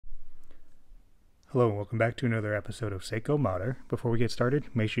Hello and welcome back to another episode of Seiko MODDED. Before we get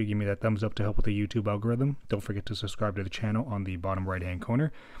started, make sure you give me that thumbs up to help with the YouTube algorithm. Don't forget to subscribe to the channel on the bottom right hand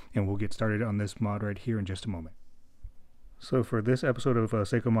corner, and we'll get started on this mod right here in just a moment. So for this episode of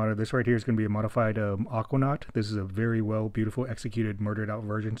Seiko MODDED, this right here is going to be a modified Aquanaut. This is a very beautiful executed murdered out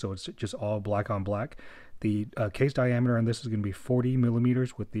version, so it's just all black on black. The case diameter on this is going to be 40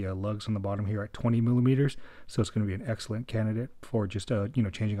 millimeters with the lugs on the bottom here at 20 millimeters. So it's going to be an excellent candidate for just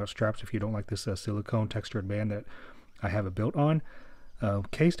changing out straps if you don't like this silicone textured band that I have it built on.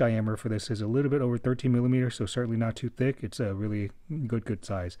 Case diameter for this is a little bit over 13 millimeters, so certainly not too thick. It's a really good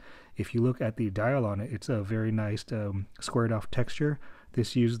size. If you look at the dial on it, it's a very nice squared off texture.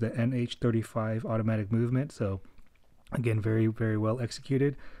 This uses the NH35 automatic movement, so again, very well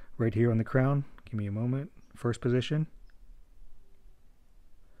executed. Right here on the crown, give me a moment. First position.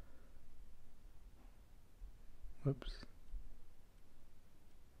 Whoops.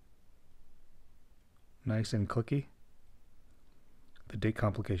 Nice and clicky. The date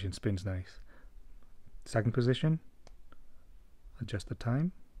complication spins nice. Second position. Adjust the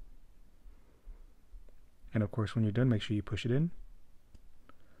time. And of course, when you're done, make sure you push it in.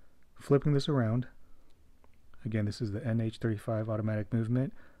 Flipping this around. Again, this is the NH35 automatic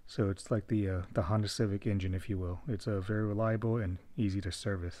movement. So it's like the Honda Civic engine, if you will. It's very reliable and easy to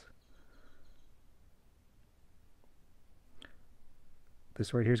service.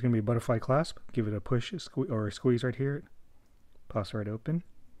 This right here is going to be a butterfly clasp. Give it a push or a squeeze right here. Pops right open.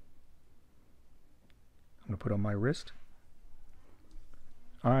 I'm going to put on my wrist.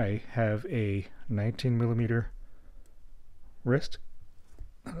 I have a 19 millimeter wrist.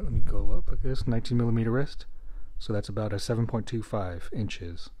 Let me go up like this. 19 millimeter wrist. So that's about a 7.25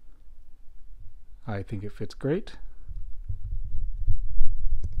 inches. I think it fits great.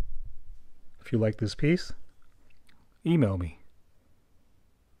 If you like this piece, email me.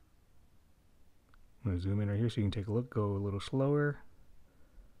 I'm going to zoom in right here so you can take a look. Go a little slower.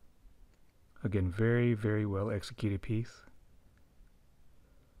 Again, very well executed piece.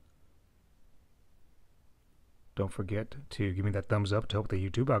 Don't forget to give me that thumbs up to help the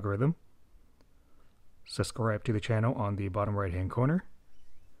YouTube algorithm. Subscribe to the channel on the bottom right hand corner.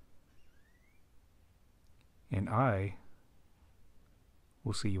 And I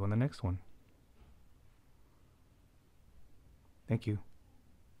will see you on the next one. Thank you.